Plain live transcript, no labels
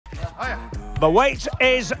The wait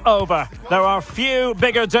is over. There are few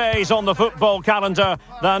bigger days on the football calendar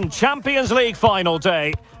than Champions League final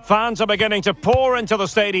day. Fans are beginning to pour into the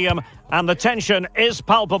stadium and the tension is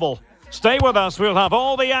palpable. Stay with us, we'll have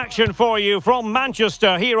all the action for you from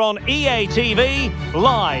Manchester here on EA TV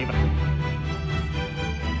Live.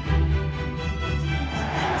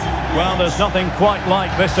 Well, there's nothing quite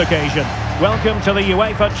like this occasion. Welcome to the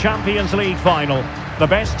UEFA Champions League final. The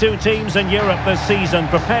best two teams in Europe this season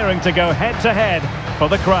preparing to go head-to-head for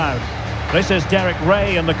the crowd. This is Derek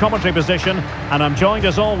Ray in the commentary position, and I'm joined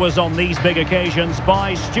as always on these big occasions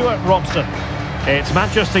by Stuart Robson. It's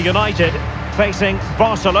Manchester United facing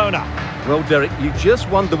Barcelona. Well, Derek, you just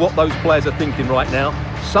wonder what those players are thinking right now.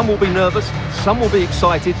 Some will be nervous, some will be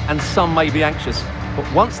excited, and some may be anxious.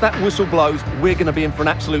 But once that whistle blows, we're going to be in for an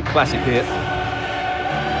absolute classic here.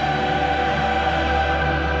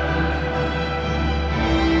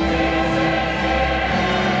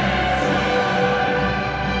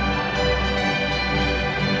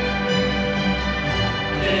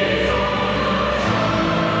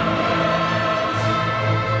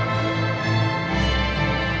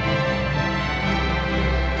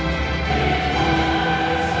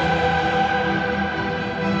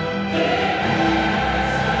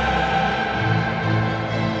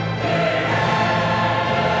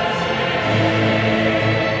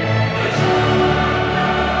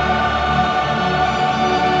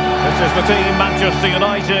 The team Manchester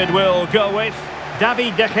United will go with.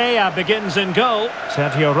 David De Gea begins in goal.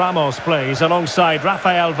 Sergio Ramos plays alongside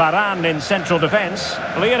Rafael Varane in central defence.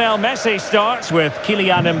 Lionel Messi starts with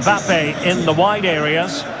Kylian Mbappe in the wide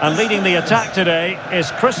areas. And leading the attack today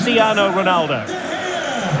is Cristiano Ronaldo.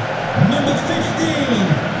 Number 15,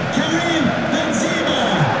 Karim Benzema.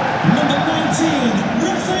 Number 19,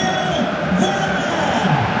 Rafael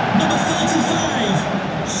Varane. Number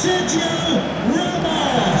 35, Sergio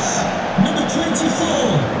Ramos. Number 24,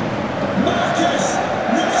 Marcus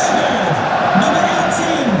Rashford. Number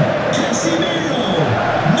 18, Casemiro.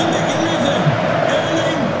 Number 11,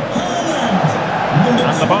 Erling Haaland.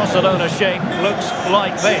 And the Barcelona shape looks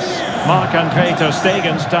like this. Marc-Andre ter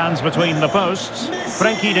Stegen stands between the posts.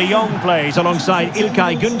 Frenkie de Jong plays alongside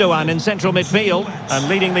Ilkay Gundogan in central midfield. And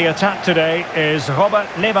leading the attack today is Robert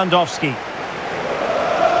Lewandowski.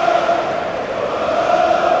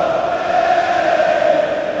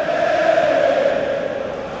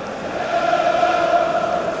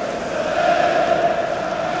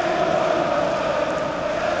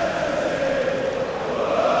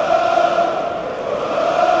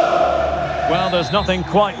 Well, there's nothing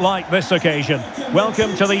quite like this occasion.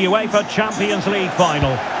 Welcome to the UEFA Champions League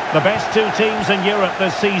final. The best two teams in Europe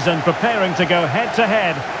this season preparing to go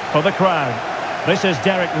head-to-head for the crowd. This is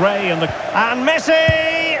Derek Ray and Messi!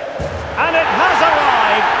 And it has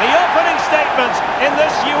arrived, the opening statement in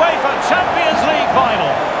this UEFA Champions League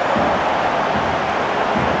final.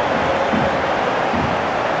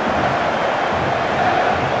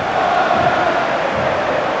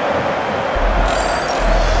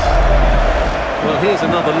 Well, here's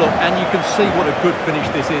another look, and you can see what a good finish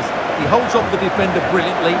this is. He holds off the defender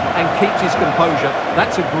brilliantly and keeps his composure.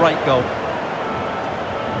 That's a great goal.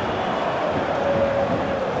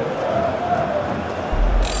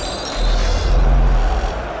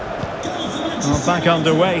 Well, back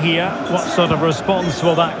underway here. What sort of response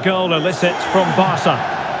will that goal elicit from Barca?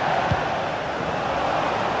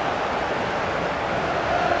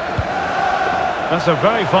 That's a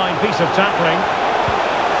very fine piece of tackling.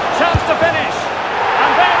 Chance to finish.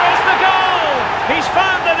 And there is the goal! He's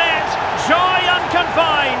found the net! Joy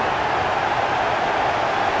unconfined!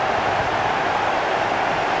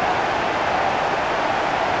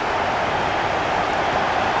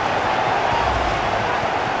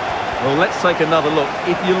 Well, let's take another look.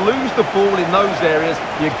 If you lose the ball in those areas,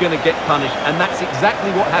 you're going to get punished. And that's exactly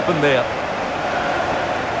what happened there.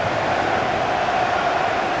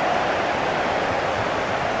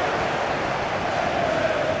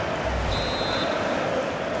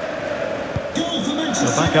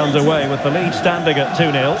 We're back underway with the lead standing at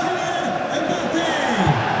 2-0.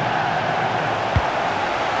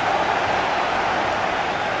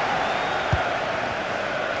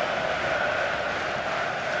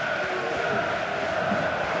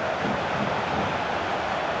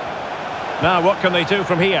 Now, what can they do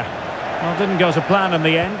from here? Well, didn't go to plan in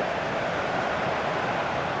the end.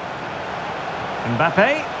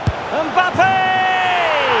 Mbappe. Mbappe!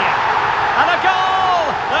 And a goal!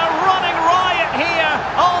 They're running riot here,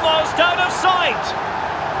 almost out of sight.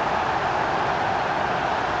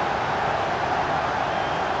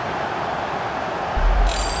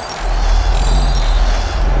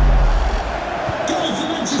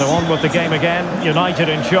 So on with the game again. United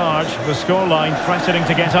in charge. The scoreline threatening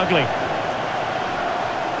to get ugly.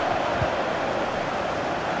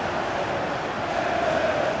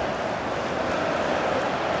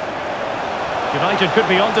 United could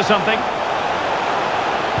be onto something.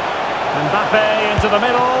 Mbappe into the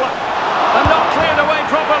middle. And not cleared away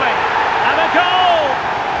properly. And a goal!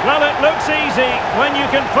 Well, it looks easy when you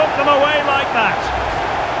can put them away like that.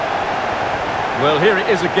 Well, here it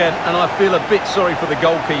is again, and I feel a bit sorry for the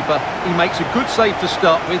goalkeeper. He makes a good save to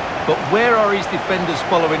start with, but where are his defenders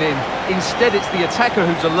following in? Instead, it's the attacker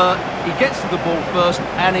who's alert. He gets to the ball first,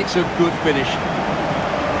 and it's a good finish.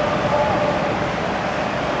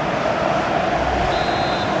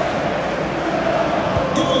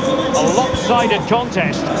 A lopsided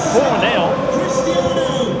contest, 4-0.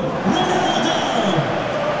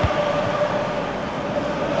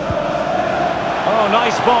 Oh,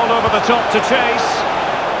 nice ball over the top to chase.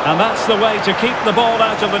 And that's the way to keep the ball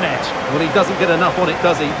out of the net. Well, he doesn't get enough on it,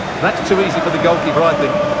 does he? That's too easy for the goalkeeper, I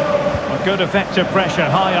think. A good effective pressure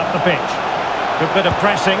high up the pitch. Good bit of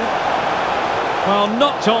pressing. Well,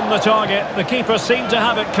 not on the target. The keeper seemed to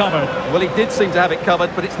have it covered. Well, he did seem to have it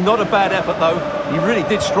covered, but it's not a bad effort, though. He really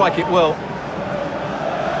did strike it well.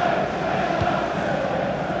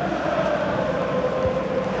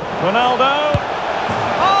 Ronaldo.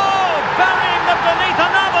 Oh, burying them beneath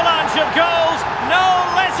an avalanche of goals. No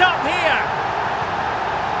let up here.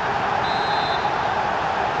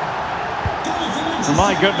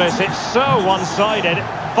 My goodness, it's so one-sided.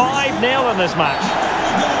 5-0 in this match.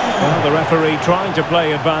 Well, the referee trying to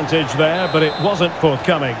play advantage there, but it wasn't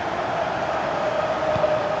forthcoming.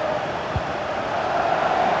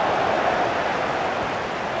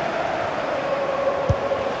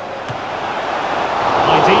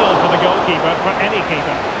 Ideal for the goalkeeper, for any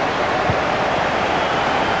keeper.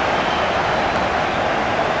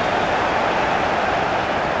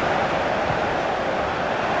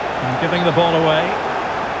 And giving the ball away.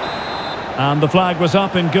 And the flag was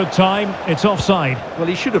up in good time. It's offside. Well,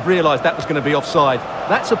 he should have realised that was going to be offside.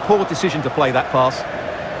 That's a poor decision to play that pass.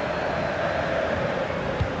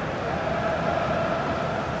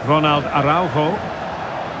 Ronaldo Araujo.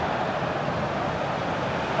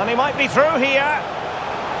 And he might be through here.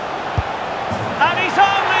 And he's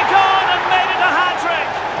only gone and made it a hat-trick.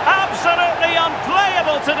 Absolutely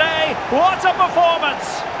unplayable today. What a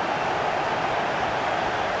performance.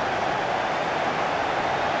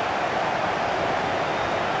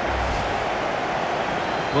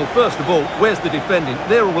 Well, first of all, where's the defending?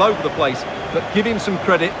 They're all over the place. But give him some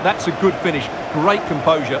credit. That's a good finish. Great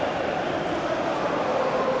composure.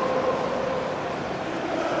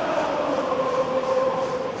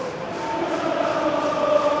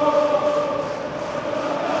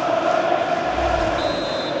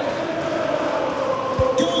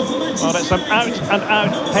 Well, it's an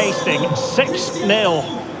out-and-out pasting.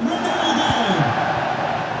 6-0.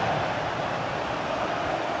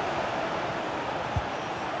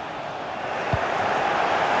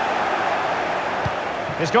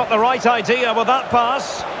 He's got the right idea with that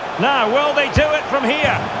pass. Now, will they do it from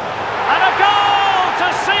here? And a goal to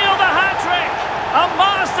seal the hat-trick! A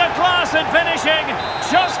masterclass in finishing.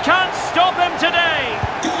 Just can't stop him today.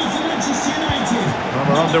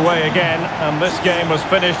 Well, we're underway again, and this game was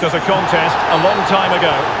finished as a contest a long time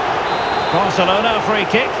ago. Barcelona free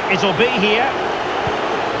kick. It'll be here.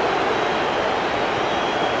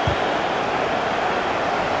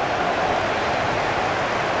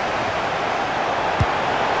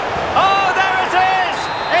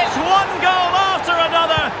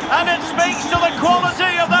 And it speaks to the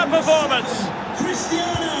quality of that performance.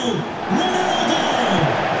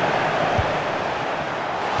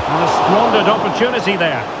 And a squandered opportunity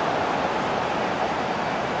there.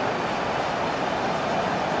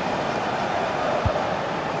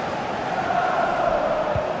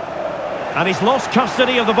 And he's lost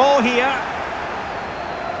custody of the ball here.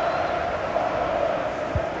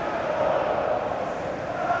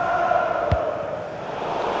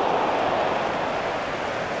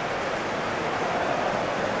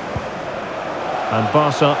 And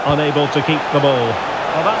Barca unable to keep the ball.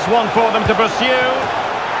 Well, that's one for them to pursue.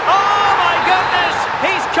 Oh, my goodness!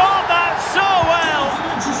 He's caught that so well!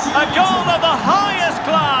 A goal of the highest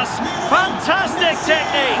class. Fantastic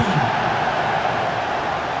technique.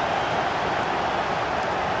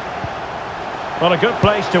 Well, a good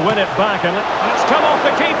place to win it back. And it's come off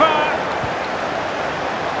the keeper.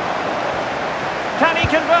 Can he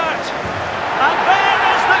convert? And there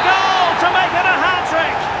is the goal to make it a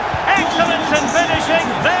hat-trick. Excellence in finishing,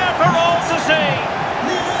 there for all to see.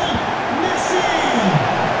 Messi.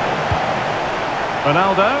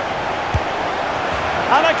 Ronaldo.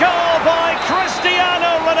 And a goal by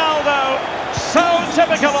Cristiano Ronaldo.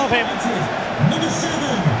 typical of him. Number 7,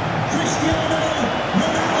 Cristiano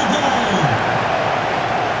Ronaldo.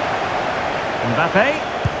 Mbappe.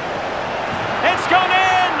 It's gone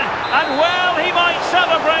in! And well, he might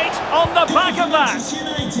celebrate on the back of that.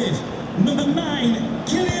 United. Number 9,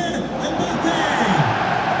 Kylian Mbappe.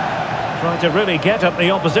 Trying to really get at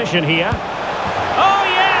the opposition here. Oh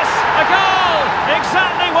yes! A goal!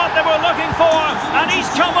 Exactly what they were looking for, and he's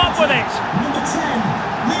come up with it. Number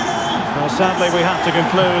 10, Well, sadly, we have to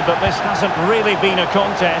conclude that this hasn't really been a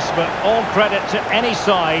contest, but all credit to any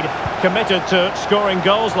side committed to scoring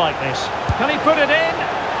goals like this. Can he put it in?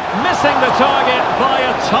 Missing the target by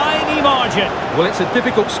a tiny margin. Well, it's a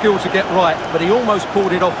difficult skill to get right, but he almost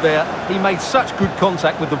pulled it off there. He made such good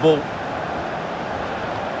contact with the ball.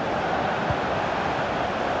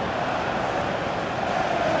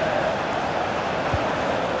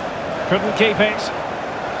 Couldn't keep it.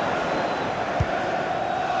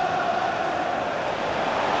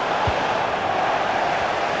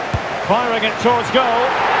 Firing it towards goal.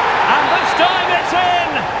 And this time it's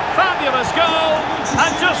in! Fabulous goal!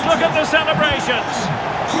 And just look at the celebrations.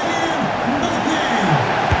 Kylian Mbappe.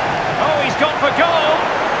 Oh, he's gone for goal.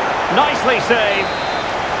 Nicely saved.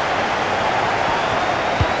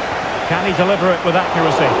 Can he deliver it with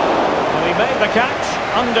accuracy? Well, he made the catch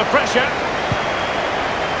under pressure.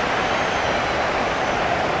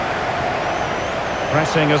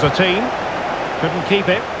 Pressing as a team. Couldn't keep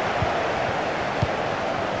it.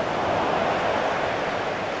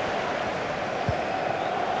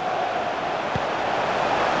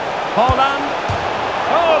 Holland.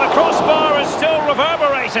 Oh, the crossbar is still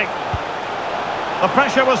reverberating. The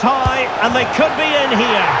pressure was high, and they could be in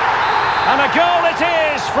here. And a goal it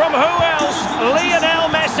is from who else? Lionel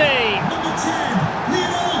Messi. Number 10,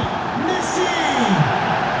 Lionel Messi.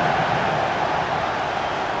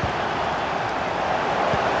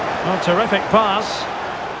 A terrific pass.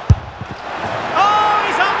 Oh,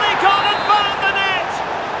 he's only gone and found the net!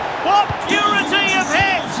 What purity of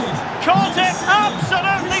hit! Caught it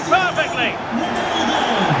absolutely perfectly!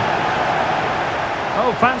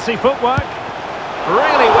 Oh, fancy footwork.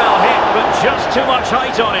 Really well hit, but just too much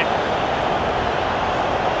height on it.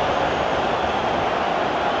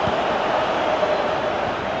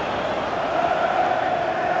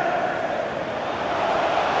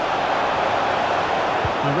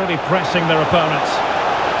 They're really pressing their opponents.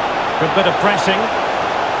 Good bit of pressing.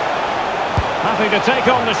 Happy to take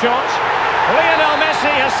on the shot. Lionel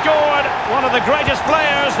Messi has scored. One of the greatest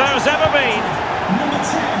players there's ever been. Number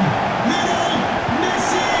 10, Lionel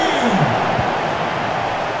Messi.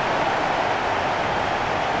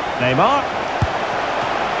 Neymar.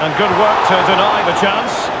 And good work to deny the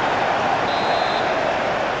chance.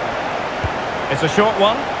 It's a short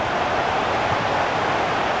one.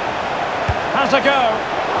 Has a go.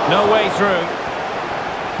 No way through.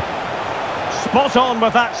 Spot on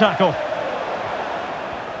with that tackle.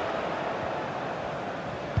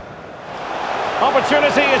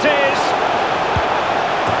 Opportunity it is.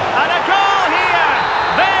 And a goal here.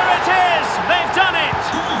 There it is. They've done it.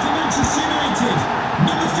 Goal for Manchester United.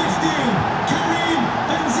 Number 15, Karim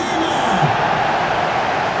Benzema.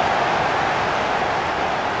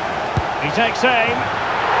 He takes aim.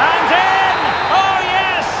 And in. Oh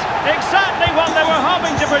yes. Exactly what they were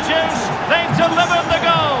hoping to produce. They've delivered the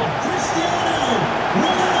goal. Cristiano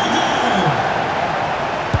Ronaldo.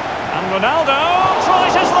 And Ronaldo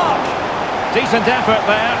tries his luck. Decent effort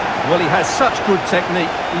there. Well, he has such good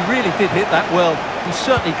technique. He really did hit that well. He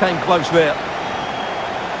certainly came close there.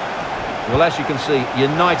 Well, as you can see,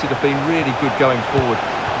 United have been really good going forward.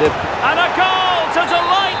 And a goal to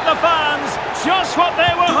delight the fans. Just what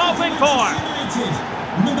they were hoping for. United.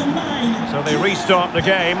 Number 9. So they restart the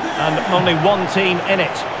game, and only one team in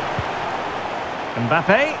it.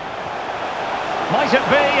 Mbappe. Might it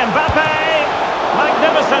be Mbappe?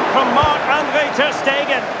 Magnificent from Marc-Andre ter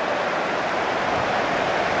Stegen.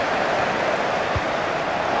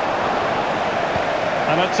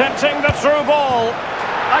 And attempting the through ball.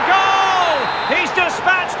 A goal! He's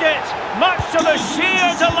dispatched it, much to the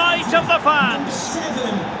sheer delight of the fans.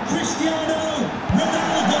 7, Cristiano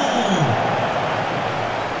Ronaldo.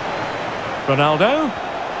 Ronaldo,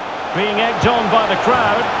 being egged on by the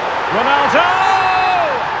crowd. Ronaldo!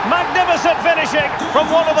 Magnificent finishing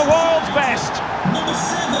from one of the world's best. Number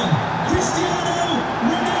 7, Cristiano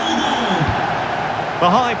Ronaldo. The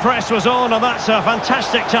high press was on, and that's a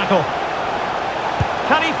fantastic tackle.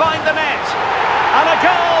 Can he find the net? And a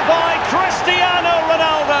goal by Cristiano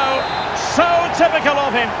Ronaldo. So typical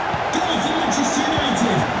of him. Goal for Manchester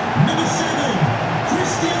United. Number 7,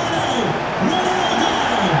 Cristiano Ronaldo.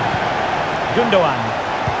 Gundogan.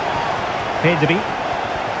 Pedri.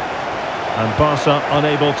 And Barca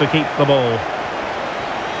unable to keep the ball.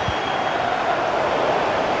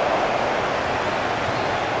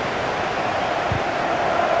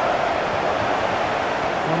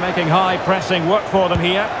 They're making high pressing work for them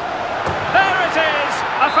here. There it is!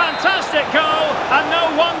 A fantastic goal, and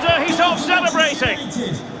no wonder he's off celebrating.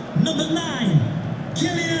 Number 9,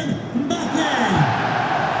 Kylian Mbappe.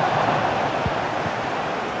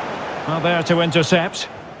 Well, there to intercept.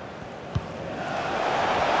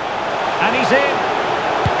 And he's in.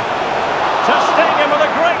 To sting him with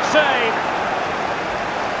a great save.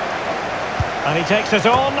 And he takes it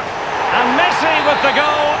on. And Messi with the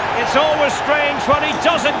goal. It's always strange when he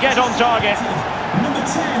doesn't get on target. Number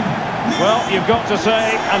 10. Well, you've got to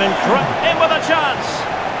say, in with a chance.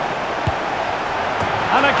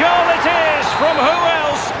 And a goal it is from who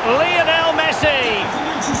else? Lionel Messi.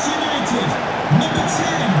 Manchester United. Number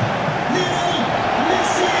 10.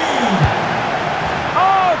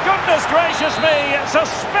 Goodness gracious me, it's a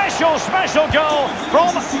special goal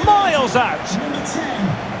from miles out. Number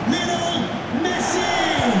 10, Lionel Messi.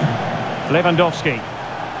 Lewandowski.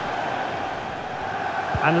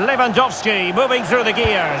 And Lewandowski moving through the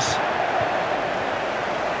gears.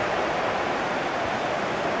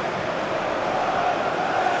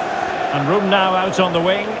 And room now out on the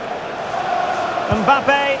wing.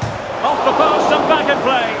 Mbappe off the post and back in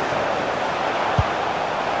play.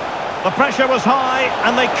 The pressure was high,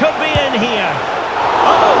 and they could be in here.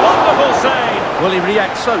 Oh, wonderful save! Well, he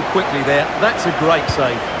reacts so quickly there. That's a great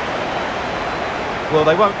save. Well,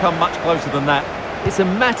 they won't come much closer than that. It's a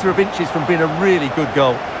matter of inches from being a really good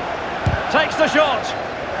goal. Takes the shot.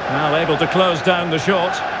 Now able to close down the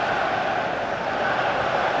shot.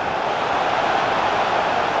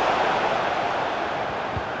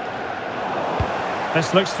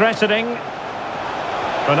 This looks threatening.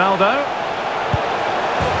 Ronaldo.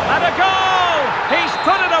 And a goal! He's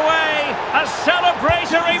put it away! A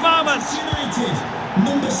celebratory moment! United,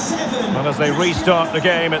 number 7. And as they restart the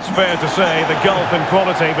game, it's fair to say the gulf in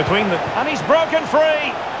quality between them. And he's broken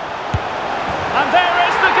free! And there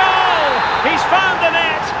is the goal! He's found the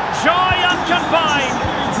net! Joy unconfined!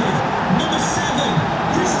 United, number 7,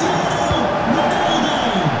 Cristiano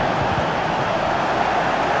Ronaldo.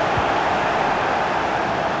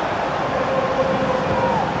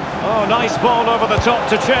 Oh, nice ball over the top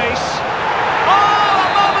to chase. Oh, a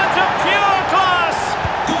moment of pure class!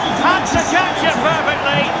 Had to catch it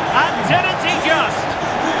perfectly, and didn't he just?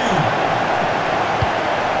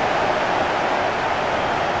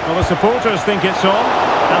 Well, the supporters think it's on,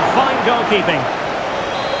 and fine goalkeeping.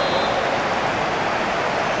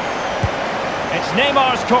 It's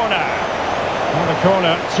Neymar's corner. Well, the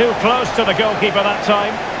corner too close to the goalkeeper that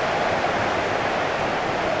time.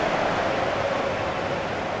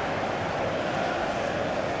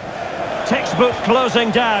 Textbook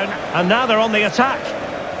closing down, and now they're on the attack.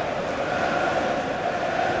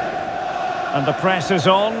 And the press is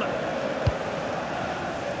on.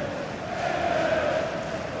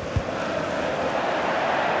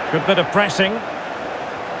 Good bit of pressing.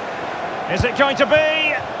 Is it going to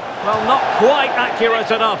be? Well, not quite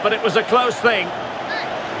accurate enough, but it was a close thing.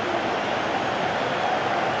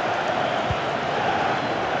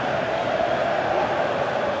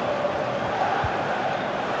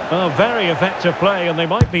 Oh, very effective play, and they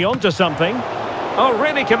might be onto something. Oh,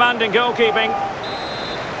 really commanding goalkeeping.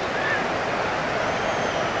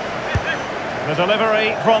 The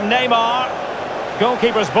delivery from Neymar.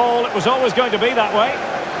 Goalkeeper's ball, it was always going to be that way.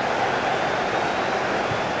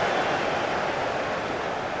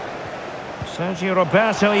 Sergio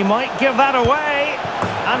Roberto, he might give that away.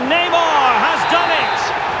 And Neymar has done it.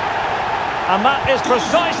 And that is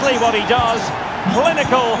precisely what he does.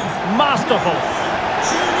 Clinical, masterful.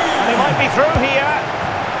 And he might be through here.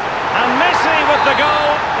 And Messi with the goal.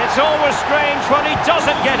 It's always strange when he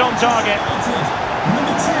doesn't get on target.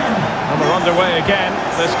 And we're underway again.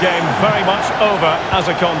 This game very much over as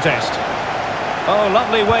a contest. Oh,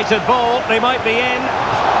 lovely weighted ball. They might be in.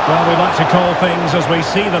 Well, we like to call things as we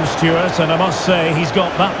see them, Stuart, and I must say he's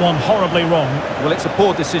got that one horribly wrong. Well, it's a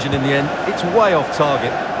poor decision in the end. It's way off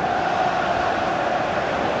target.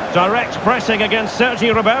 Direct pressing against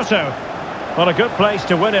Sergio Roberto. What a good place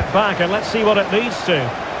to win it back, and let's see what it leads to.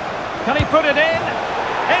 Can he put it in?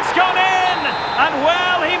 It's gone in! And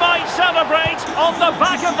well, he might celebrate on the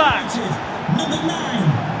back of that. Number 9,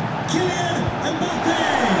 Kylian Mbappe.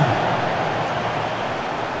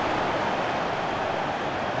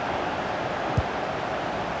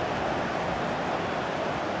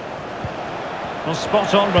 Well,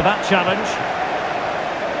 spot on with that challenge.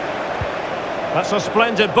 That's a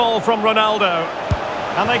splendid ball from Ronaldo.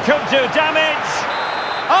 And they could do damage.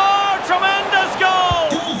 Oh, tremendous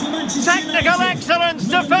goal! Goal for Manchester Technical Technical excellence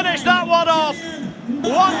to finish that one off.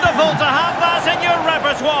 Wonderful to have that in your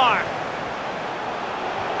repertoire.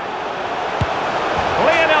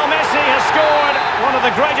 Lionel Messi has scored, one of the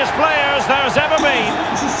greatest players there's ever been.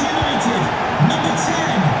 Manchester United, number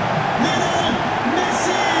 10, Lionel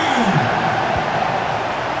Messi.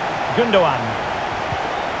 Gundogan.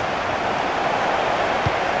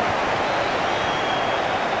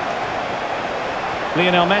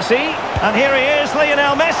 Lionel Messi, and here he is,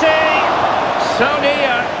 Lionel Messi! So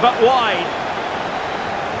near, but wide.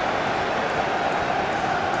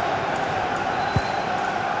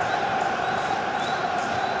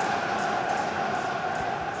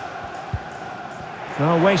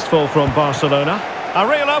 Oh, wasteful from Barcelona. A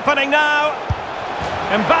real opening now.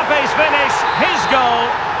 Mbappe's finish, his goal.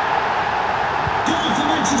 Goal for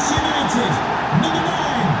Manchester United, number 9,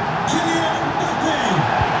 Mbappe.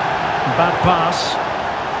 Bad pass.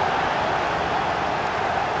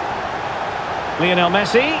 Lionel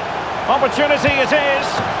Messi. Opportunity it is.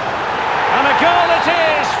 And a goal it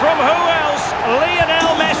is from who else?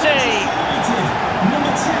 Lionel Messi. Number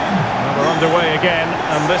 10. Well, we're underway again,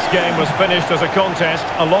 and this game was finished as a contest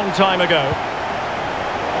a long time ago.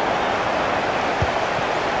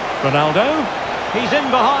 Ronaldo. He's in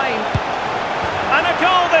behind. And a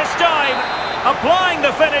goal this time. Applying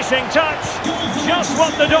the finishing touch. Just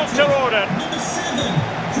what the doctor ordered. Number 7,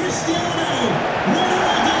 Cristiano Ronaldo.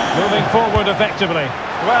 Moving forward effectively.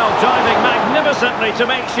 Well, diving magnificently to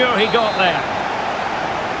make sure he got there.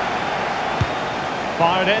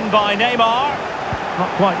 Fired in by Neymar. Not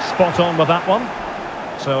quite spot on with that one.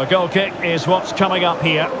 So a goal kick is what's coming up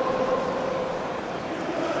here.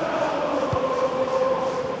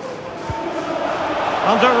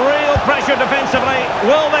 Under real pressure defensively.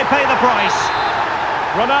 Will they pay the price?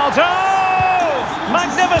 Ronaldo!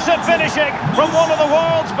 Magnificent finishing from one of the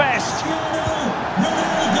world's best.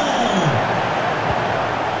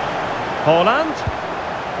 Holland.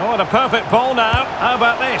 Oh, and a perfect ball now. How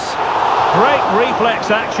about this? Great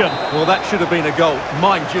reflex action. Well, that should have been a goal.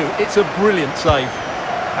 Mind you, it's a brilliant save.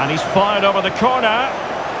 And he's fired over the corner.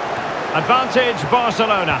 Advantage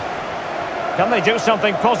Barcelona. Can they do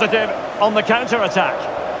something positive on the counter-attack?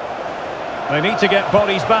 They need to get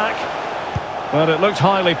bodies back. Well, it looked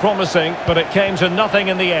highly promising, but it came to nothing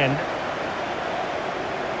in the end.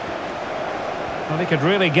 Well, he could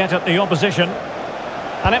really get at the opposition.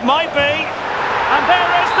 And it might be. And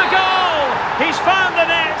there is the goal! He's found the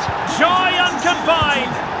net. Joy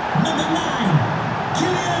unconfined. Number 9,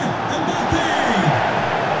 Kylian Mbappe.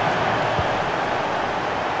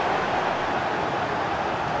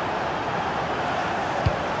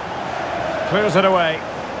 Clears it away.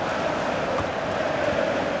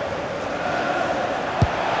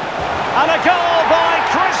 And a goal by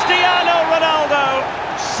Cristiano Ronaldo.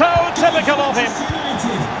 So typical of him. Manchester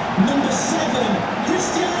United, number 7,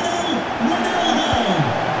 Cristiano Ronaldo.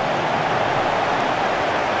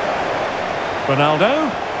 Ronaldo.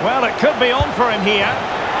 Well, it could be on for him here.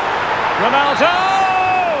 Ronaldo!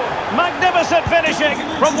 Magnificent finishing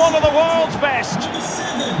from one of the world's best. Number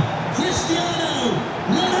 7, Cristiano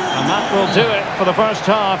Ronaldo. And that will do it for the first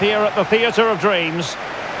half here at the Theatre of Dreams.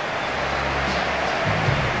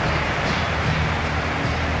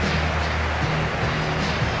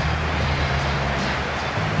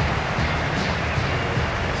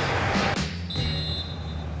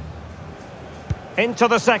 Into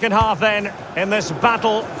the second half then, in this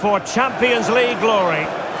battle for Champions League glory.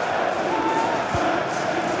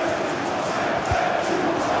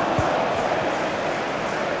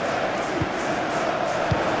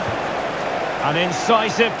 An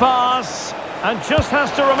incisive pass, and just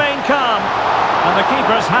has to remain calm. And the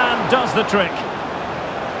keeper's hand does the trick.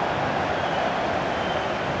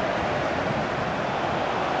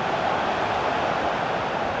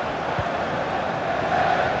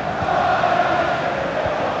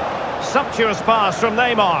 Sumptuous pass from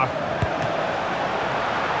Neymar.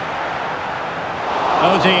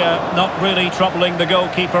 Oh dear, not really troubling the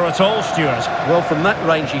goalkeeper at all, Stuart. Well, from that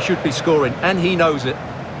range, he should be scoring, and he knows it.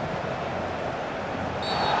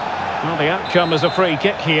 Well, the outcome is a free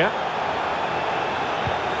kick here.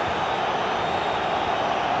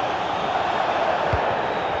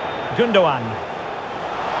 Gundogan.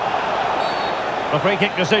 The free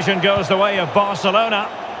kick decision goes the way of Barcelona.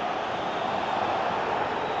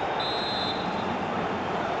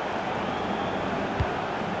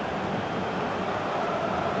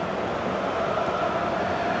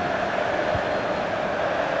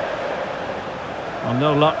 Well,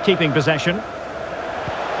 no luck keeping possession.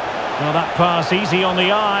 Well, that pass easy on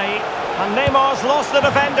the eye. And Neymar's lost the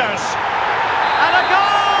defenders. And a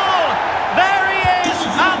goal! There he is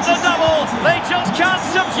at the double. They just can't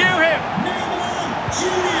subdue him.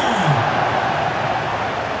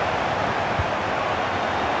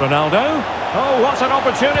 Ronaldo. Oh, what an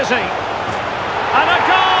opportunity. And a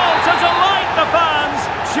goal to delight the fans.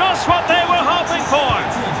 Just what they were hoping for.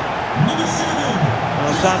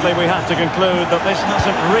 Well, sadly, we have to conclude that this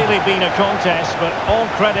hasn't really been a contest, but all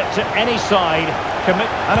credit to any side.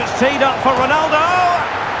 And it's teed up for Ronaldo.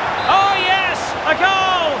 Oh, yes, a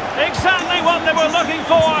goal. Exactly what they were looking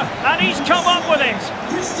for, and he's come up with it.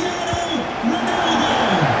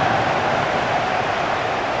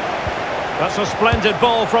 That's a splendid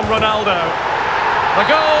ball from Ronaldo. The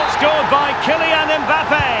goal scored by Kylian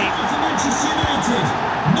Mbappe.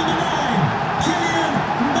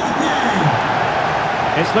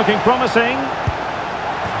 It's looking promising.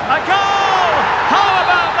 A goal! How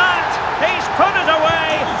about that? He's put it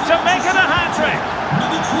away to make it a hat-trick.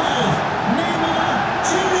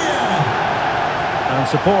 And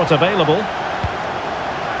support available.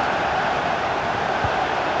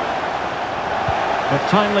 But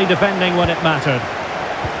timely defending when it mattered.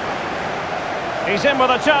 He's in with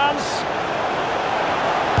a chance.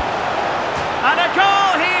 And a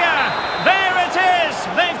goal here! There it is!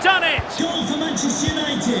 They've done it! Goal for Manchester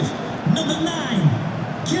United. Number 9,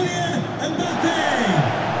 Kylian Mbappe.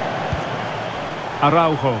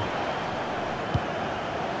 Araujo.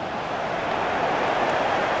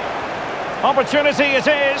 Opportunity it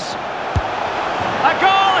is. A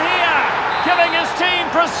goal here! Giving his team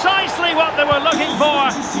precisely what they were looking for.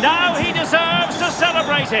 Now he deserves to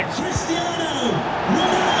celebrate it.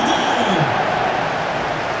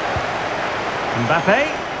 Mbappe,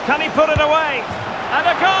 can he put it away? And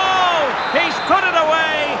a goal! He's put it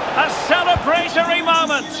away! A celebratory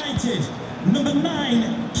moment. Number 9,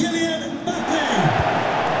 Kylian Mbappe.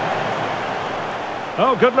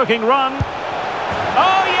 Oh, good-looking run.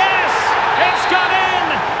 Oh, yes! It's gone in!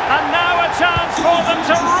 And now a chance for them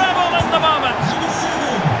to revel in the moment. Number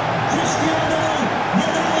 7, Cristiano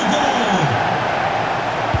Ronaldo.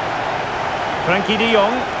 Frankie de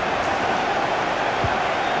Jong.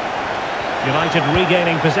 United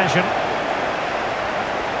regaining possession.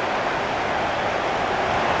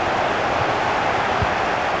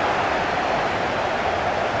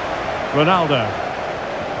 Ronaldo.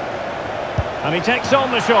 And he takes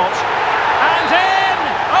on the shot. And in!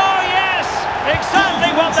 Oh yes!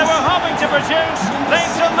 Exactly what they were hoping to produce.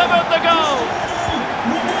 They've delivered the goal.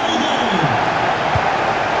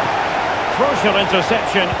 Crucial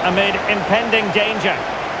interception amid impending danger.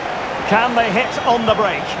 Can they hit on the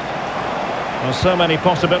break? Well, so many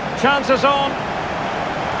possible chances on.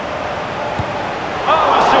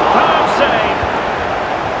 Oh, a superb save.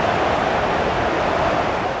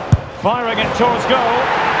 Firing it towards goal.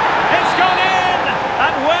 It's gone in!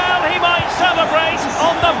 And well, he might celebrate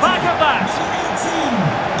on the back of that.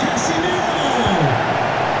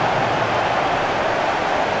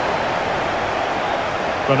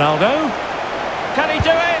 Ronaldo. Can he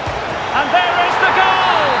do it? And there is the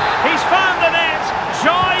goal! He's found the net.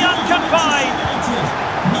 Joy unconfined.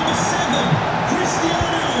 Number 7,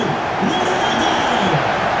 Cristiano Ronaldo.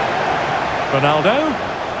 Ronaldo.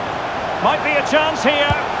 Might be a chance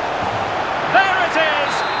here. There it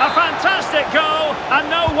is! A fantastic goal, and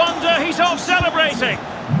no wonder he's off celebrating.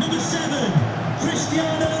 Number 7,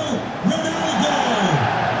 Cristiano Ronaldo.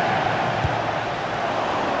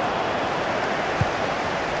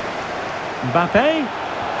 Mbappe.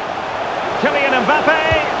 Kylian Mbappe.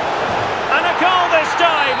 And a goal this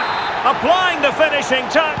time. Applying the finishing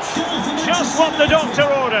touch. Just what the doctor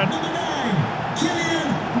ordered. Number 9, Kylian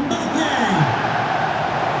Mbappe.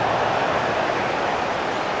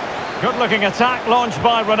 Good-looking attack launched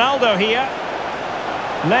by Ronaldo here.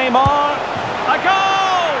 Neymar. A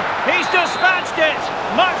goal! He's dispatched it,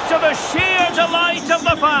 much to the sheer delight of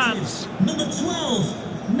the fans. Number 12,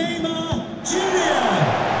 Neymar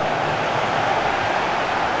Jr.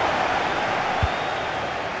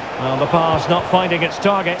 Well, the pass not finding its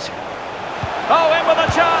target. Oh, in with a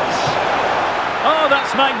chance! Oh,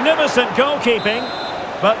 that's magnificent goalkeeping.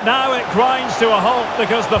 But now it grinds to a halt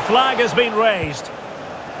because the flag has been raised.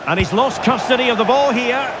 And he's lost custody of the ball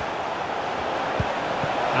here.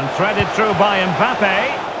 And threaded through by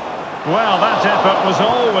Mbappe. Well, that effort was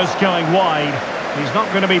always going wide. He's not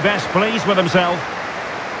going to be best pleased with himself.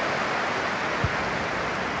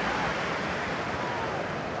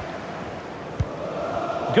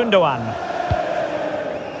 Gundogan.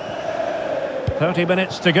 30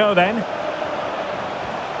 minutes to go then.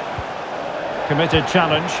 Committed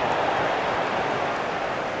challenge.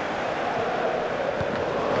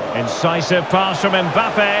 Incisive pass from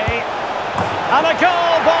Mbappe. And a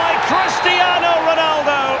goal by Cristiano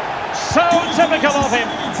Ronaldo. So typical of him.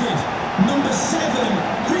 Number 7,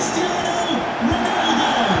 Cristiano Ronaldo.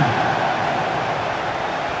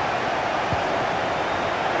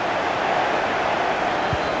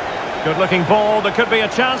 Good-looking ball. There could be a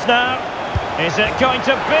chance now. Is it going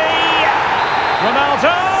to be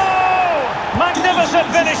Ronaldo? Magnificent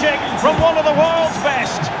finishing from one of the world's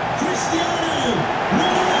best.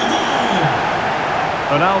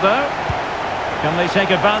 Ronaldo. Can they take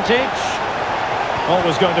advantage?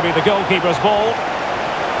 Always going to be the goalkeeper's ball.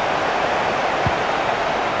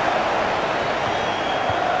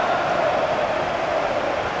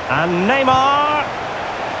 And Neymar.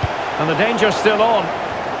 And the danger's still on.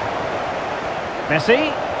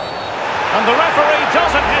 Messi. And the referee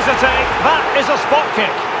doesn't hesitate. That is a spot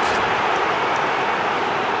kick.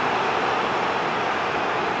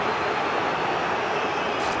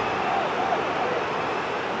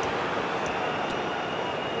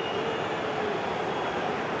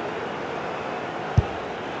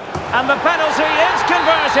 And the penalty is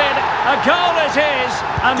converted. A goal it is.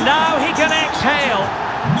 And now he can exhale.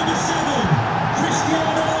 Number 7,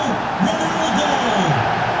 Cristiano Ronaldo.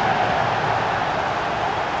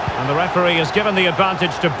 And the referee has given the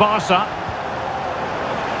advantage to Barca.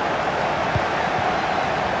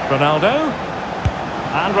 Ronaldo.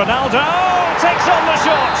 And Ronaldo takes on the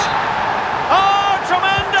shot. Oh,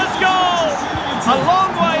 tremendous goal! A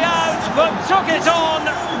long way out, but took it on.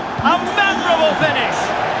 A memorable finish.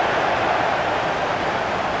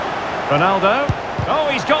 Ronaldo. Oh,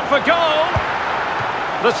 he's gone for goal.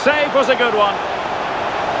 The save was a good one.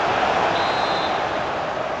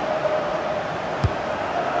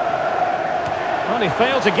 Well, he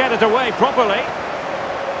failed to get it away properly.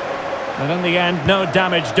 And in the end, no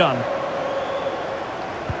damage done.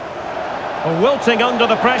 Well, wilting under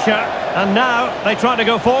the pressure. And now they try to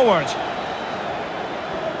go forward.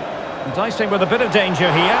 Dicing with a bit of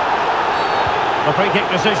danger here. The free kick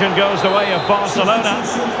decision goes the way of Barcelona.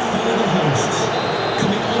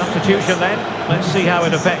 Substitution then. Let's see how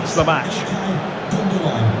it affects the match.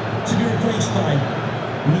 To be replaced by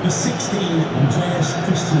number 16, Andreas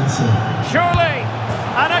Christensen. Surely!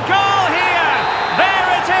 And a goal here! There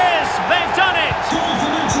it is! They've done it! Goal for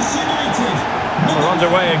Manchester United. We're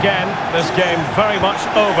underway again. This game very much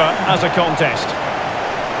over as a contest.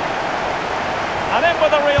 And in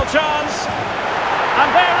with a real chance. And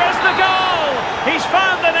there is the goal! He's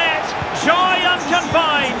found the net! Joy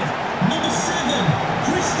unconfined! Number 7,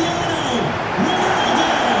 Cristiano Ronaldo.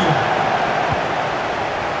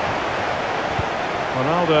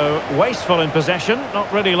 Ronaldo wasteful in possession,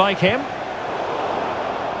 not really like him.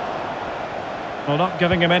 Well, not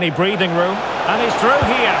giving him any breathing room. And he's through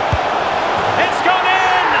here. It's gone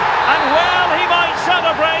in! And well, he might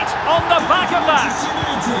celebrate on the back of that.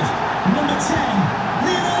 United. Number 10,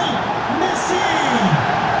 Lionel Messi.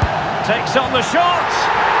 Takes on the shot.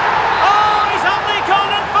 Oh, he's only gone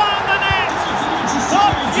and found the net.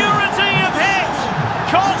 What purity of hit.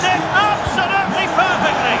 Caught it absolutely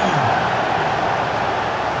perfectly.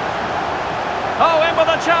 Oh, in with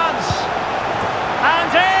a chance.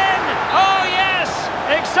 And in. Oh, yes.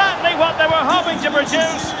 Exactly what they were hoping to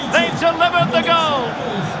produce. They've delivered the goal.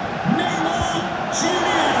 Neymar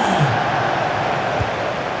Jr.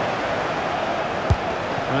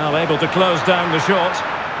 Well, able to close down the shot.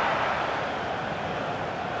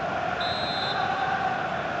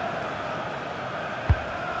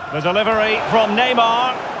 The delivery from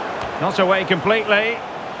Neymar. Not away completely.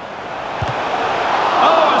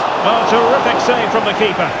 Oh, terrific save from the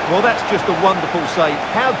keeper. Well, that's just a wonderful save.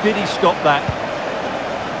 How did he stop that?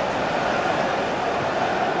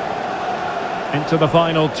 Into the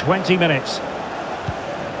final 20 minutes.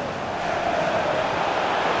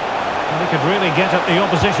 And he could really get at the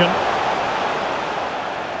opposition.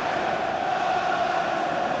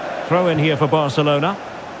 Throw in here for Barcelona.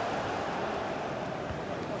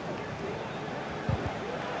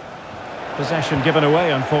 Possession given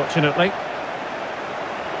away, unfortunately.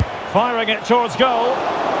 Firing it towards goal.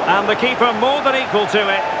 And the keeper more than equal to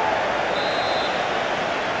it.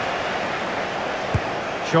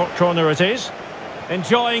 Short corner it is.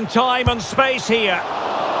 Enjoying time and space here.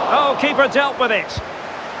 Oh, keeper dealt with it.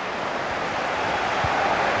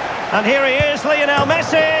 And here he is, Lionel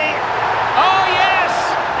Messi. Oh, yes!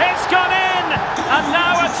 It's gone in! And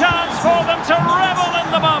now a chance for them to revel in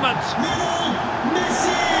the moment.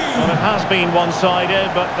 Well, it has been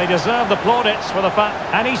one-sided, but they deserve the plaudits for the fact...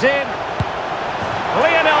 And he's in.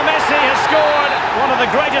 Lionel Messi has scored. One of the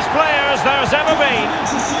greatest players there's ever been.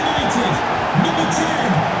 Manchester United. Number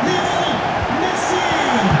 10, Lionel Messi.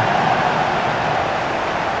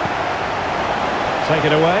 Take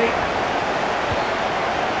it away.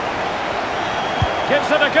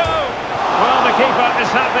 Gives it a go. Well, the keeper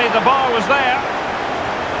is happy the bar was there.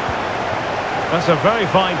 That's a very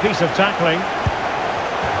fine piece of tackling.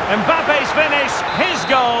 Mbappe's finish, his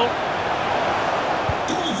goal.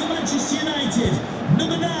 Goal for Manchester United,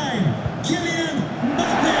 number 9, Kylian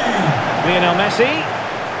Mbappe. Lionel Messi.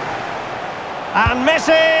 And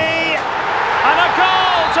Messi! And a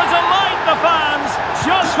goal to delight the fans.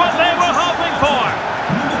 Just what they were hoping for.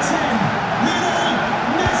 Number 10, Lionel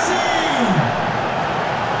Messi.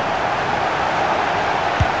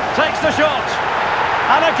 Takes the shot.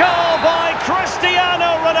 And a goal by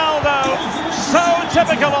Cristiano Ronaldo. So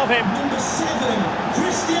typical of him. Number 7,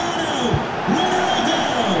 Cristiano Ronaldo.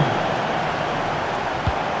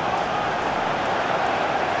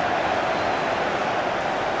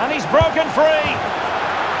 And he's broken free.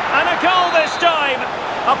 And a goal this time.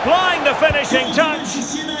 Applying the finishing touch.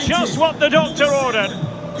 Just what the doctor ordered.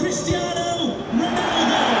 Cristiano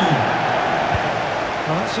Ronaldo.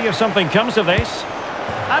 Well, let's see if something comes of this.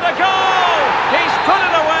 And a goal! He's put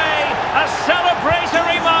it away! A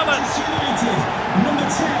celebratory moment! United, number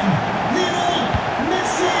 10, Lionel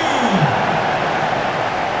Messi.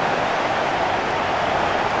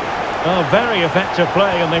 Oh, very effective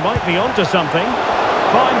play, and they might be onto something.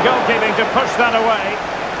 Fine goalkeeping to push that away.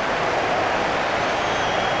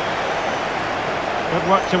 Good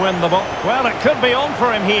work to win the ball. Well, it could be on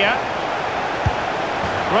for him here.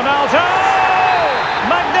 Ronaldo!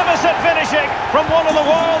 Magnificent finishing from one of the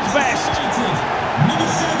world's best. Number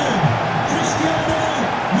 7, Cristiano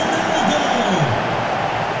Ronaldo.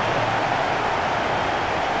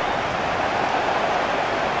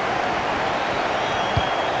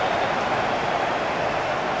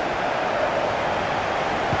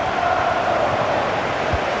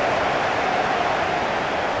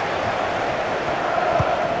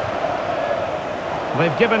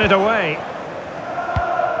 They've given it away.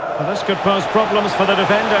 Well, this could pose problems for the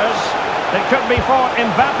defenders. It could be for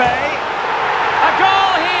Mbappe. A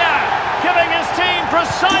goal here, giving his team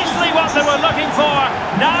precisely what they were looking for.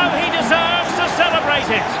 Now he deserves to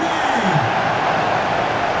celebrate it.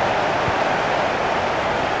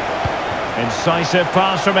 Incisive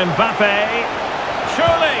pass from Mbappe.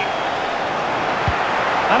 Surely.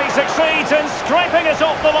 And he succeeds in scraping it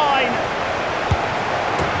off the line.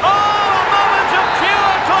 Oh, a moment of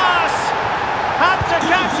pure class. Had to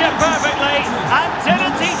catch it perfectly, and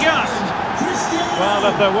didn't he just? Well,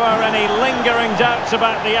 if there were any lingering doubts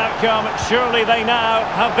about the outcome, surely they now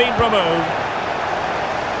have been removed.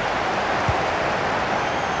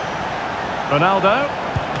 Ronaldo.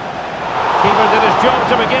 Keeper did his job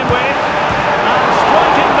to begin with, and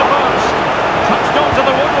striking the post. Touched onto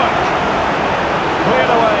the woodwork. Cleared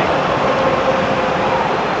away.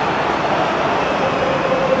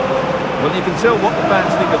 Well, you can tell what the fans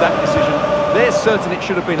think of that decision. They're certain it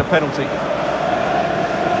should have been a penalty.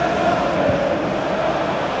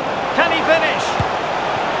 Can he finish?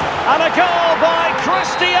 And a goal by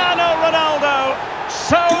Cristiano Ronaldo.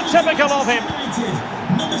 So typical of him.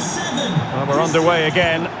 Number 7. Well, we're underway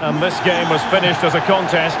again, and this game was finished as a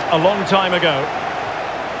contest a long time ago.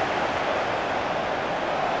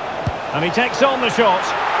 And he takes on the shot.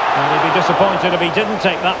 And he'd be disappointed if he didn't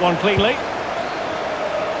take that one cleanly.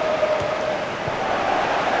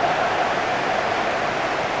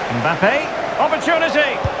 Mbappe,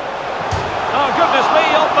 opportunity. Oh, goodness me,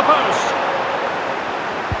 off the post.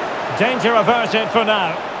 Danger averted for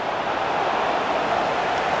now.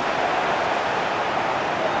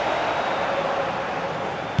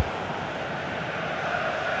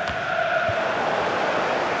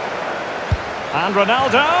 And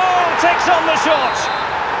Ronaldo takes on the shot.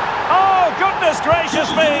 Oh, goodness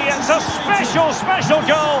gracious me, it's a special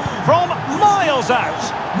goal from miles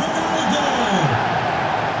out. Ronaldo.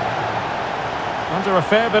 Under a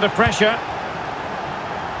fair bit of pressure.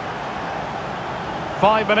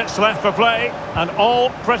 5 minutes left for play, and all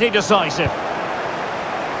pretty decisive.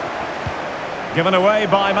 Given away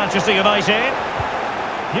by Manchester United.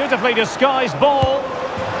 Beautifully disguised ball.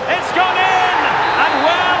 It's gone in! And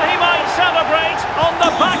well, he might celebrate on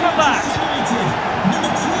the back of that.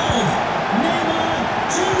 Number 12, Neymar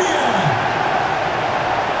Jr.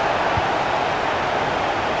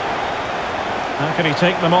 How can he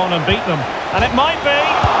take them on and beat them? And it might be.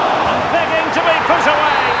 And begging to be put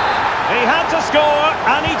away. He had to score,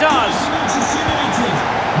 and he does. Manchester United,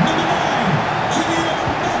 number 9, Kylian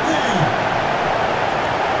Mbappe.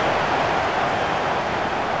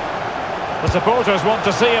 The supporters want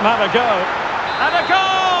to see him have a go. And a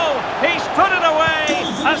goal! He's put it away.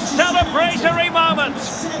 A celebratory moment.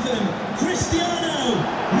 7, Cristiano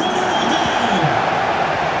Ronaldo.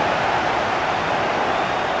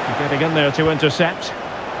 Getting in there to intercept.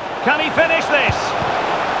 Can he finish this?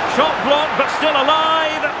 Shot blocked, but still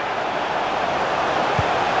alive.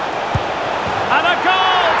 And a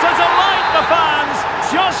goal to delight the fans.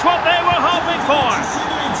 Just what they were hoping for. Manchester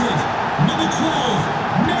United, number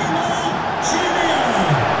 12, Neymar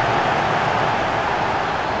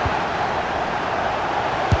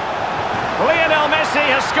Messi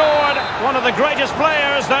has scored. One of the greatest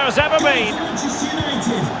players there's ever been. Manchester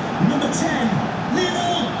United, number 10,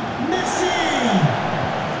 Lionel Messi.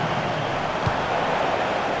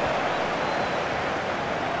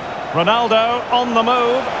 Ronaldo on the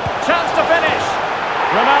move. Chance to finish.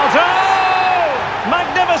 Ronaldo!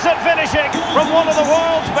 Magnificent finishing from one of the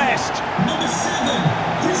world's best. Number 7,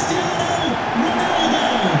 Cristiano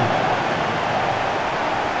Ronaldo.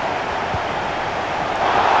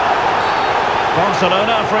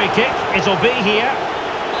 Barcelona free kick. It'll be here.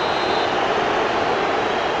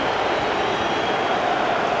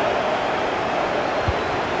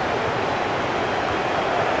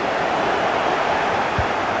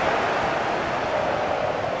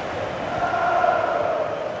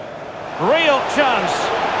 Real chance.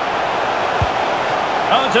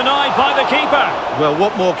 Oh, denied by the keeper. Well,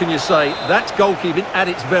 what more can you say? That's goalkeeping at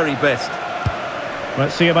its very best.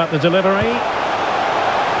 Let's see about the delivery.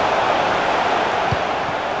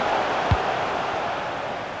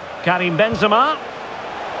 Karim Benzema.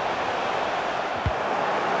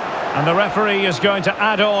 And the referee is going to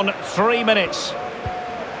add on 3 minutes.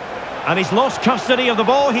 And he's lost custody of the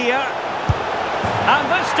ball here. And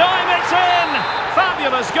this time it's in!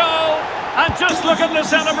 Fabulous goal! And just look at the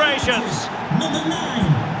celebrations. Number 9,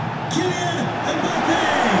 Kylian Mbappe.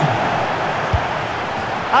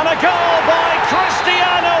 And a goal by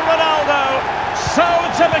Cristiano Ronaldo. So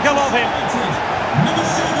typical of him. Number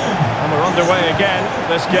 7. And we're underway again.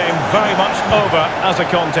 This game very much over as a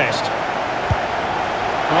contest.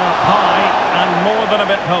 Well, high and more than a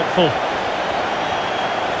bit hopeful.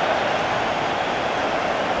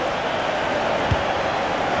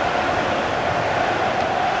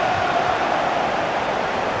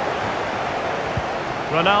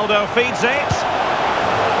 Ronaldo feeds it.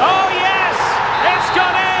 Oh yes! It's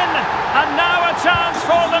gone in! And now a chance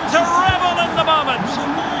for them to revel in the moment.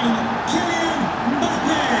 Number 9, Kylian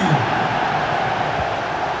Mbappe.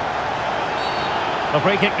 The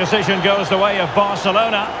free kick decision goes the way of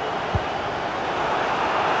Barcelona.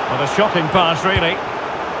 What a shocking pass, really.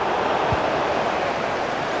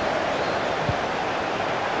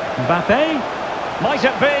 Mbappe? Might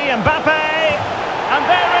it be Mbappe? And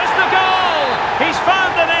there is the goal! He's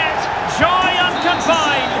found the net! Joy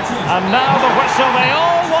unconfined! And now the whistle they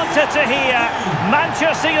all wanted to hear.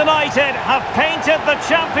 Manchester United have painted the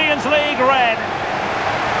Champions League red.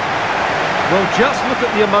 Well, just look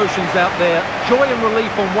at the emotions out there. Joy and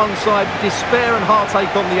relief on one side, despair and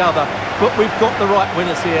heartache on the other. But we've got the right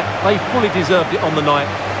winners here. They fully deserved it on the night.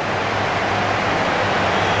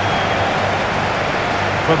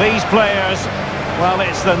 For these players, well,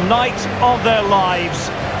 it's the night of their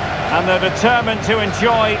lives. And they're determined to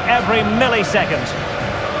enjoy every millisecond.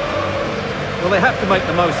 Well, they have to make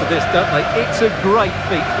the most of this, don't they? It's a great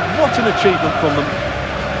feat. What an achievement from them.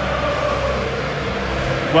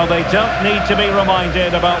 Well, they don't need to be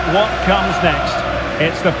reminded about what comes next.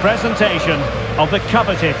 It's the presentation of the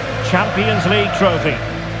coveted Champions League trophy.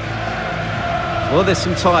 Well, there's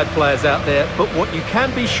some tired players out there, but what you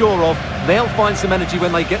can be sure of, they'll find some energy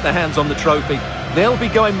when they get their hands on the trophy. They'll be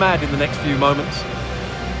going mad in the next few moments.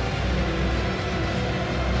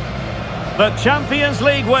 The Champions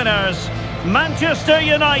League winners, Manchester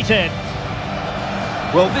United.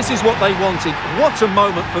 Well, this is what they wanted. What a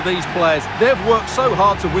moment for these players. They've worked so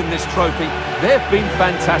hard to win this trophy. They've been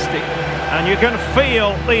fantastic. And you can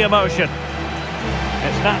feel the emotion.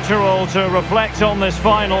 It's natural to reflect on this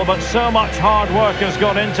final, but so much hard work has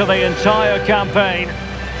gone into the entire campaign.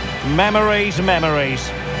 Memories,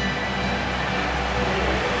 memories.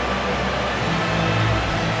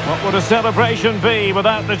 What would a celebration be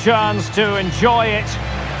without the chance to enjoy it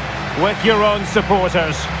with your own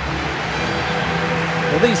supporters?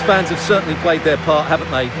 Well, these fans have certainly played their part,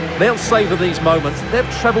 haven't they? They'll savour these moments. They've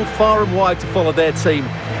travelled far and wide to follow their team.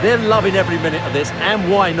 They're loving every minute of this,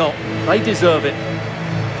 and why not? They deserve it.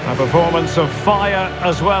 A performance of fire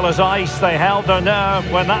as well as ice. They held their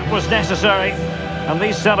nerve when that was necessary. And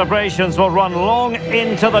these celebrations will run long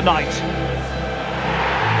into the night.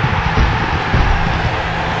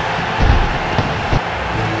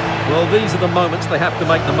 Well, these are the moments they have to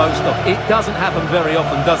make the most of. It doesn't happen very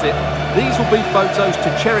often, does it? These will be photos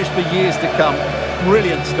to cherish for years to come.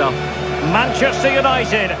 Brilliant stuff. Manchester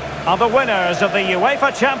United are the winners of the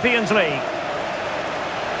UEFA Champions League.